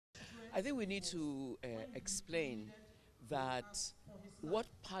I think we need to explain that what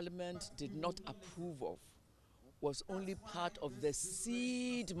Parliament did not approve of was only part of the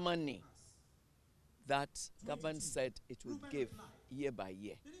seed money that government said it would give year by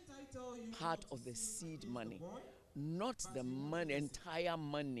year. Part of the seed money, not the money, entire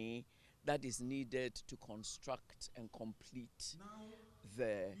money that is needed to construct and complete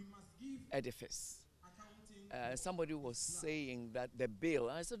the edifice. Somebody was saying that the bill,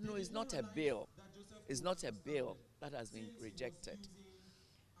 I said, no, it's not a bill. It's not a bill that has been rejected.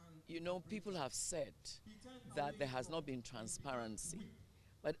 You know, people have said that there has not been transparency,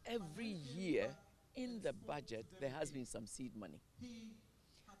 but every year in the budget, there has been some seed money.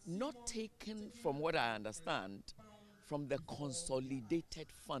 Not taken, from what I understand, from the consolidated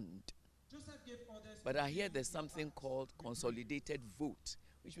fund. But I hear there's something called consolidated vote,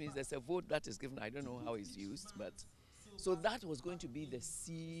 which means there's a vote that is given. I don't know how it's used, but so that was going to be the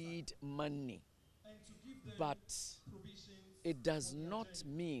seed money. But it does not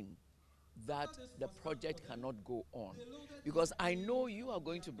mean that the project cannot go on. Because I know you are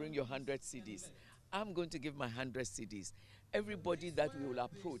going to bring your 100 CDs. I'm going to give my 100 CDs. Everybody that we will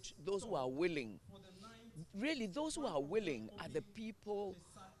approach, those who are willing, really those who are willing are the people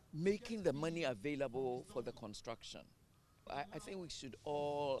making the money available for the construction. I think we should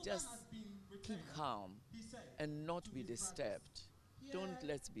all just keep calm and not be disturbed. Don't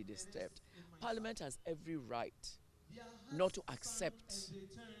let's be disturbed. Parliament has every right not to accept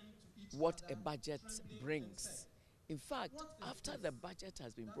what a budget brings. In fact, after the budget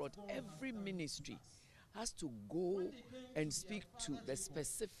has been brought, every ministry has to go and speak to the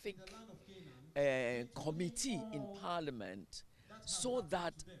specific committee in Parliament so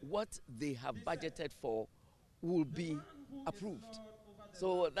that what they have budgeted for will be approved.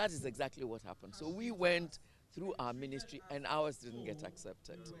 So that is exactly what happened. So we went through our ministry and ours didn't get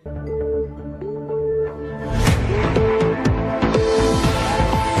accepted.